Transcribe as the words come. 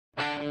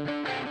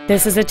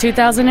This is a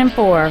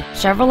 2004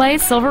 Chevrolet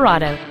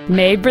Silverado,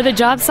 made for the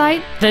job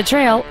site, the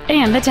trail,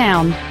 and the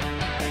town.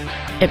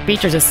 It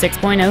features a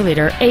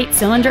 6.0-liter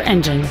 8-cylinder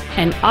engine,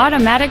 an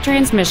automatic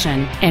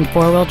transmission, and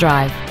 4-wheel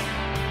drive.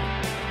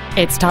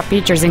 Its top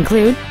features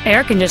include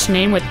air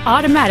conditioning with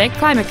automatic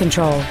climate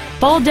control,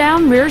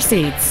 fold-down rear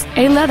seats,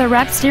 a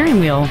leather-wrapped steering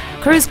wheel,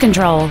 cruise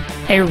control,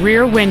 a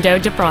rear window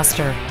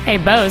defroster, a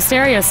Bose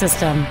stereo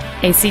system,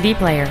 a CD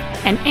player,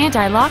 an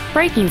anti-lock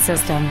braking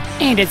system,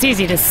 and it's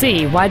easy to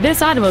see why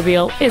this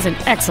automobile is an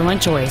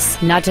excellent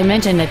choice. Not to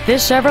mention that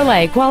this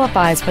Chevrolet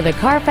qualifies for the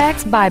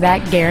Carfax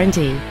buyback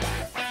guarantee.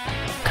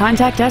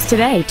 Contact us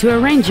today to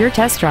arrange your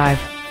test drive.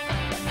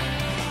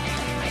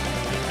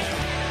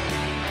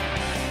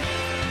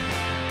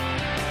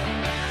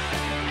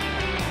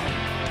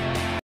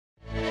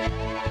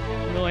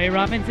 Roy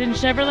Robinson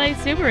Chevrolet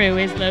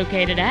Subaru is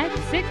located at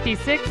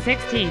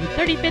 6616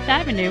 35th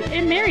Avenue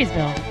in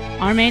Marysville.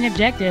 Our main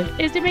objective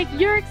is to make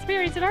your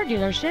experience at our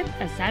dealership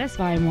a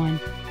satisfying one,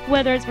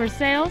 whether it's for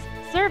sales,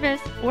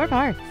 service, or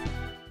parts.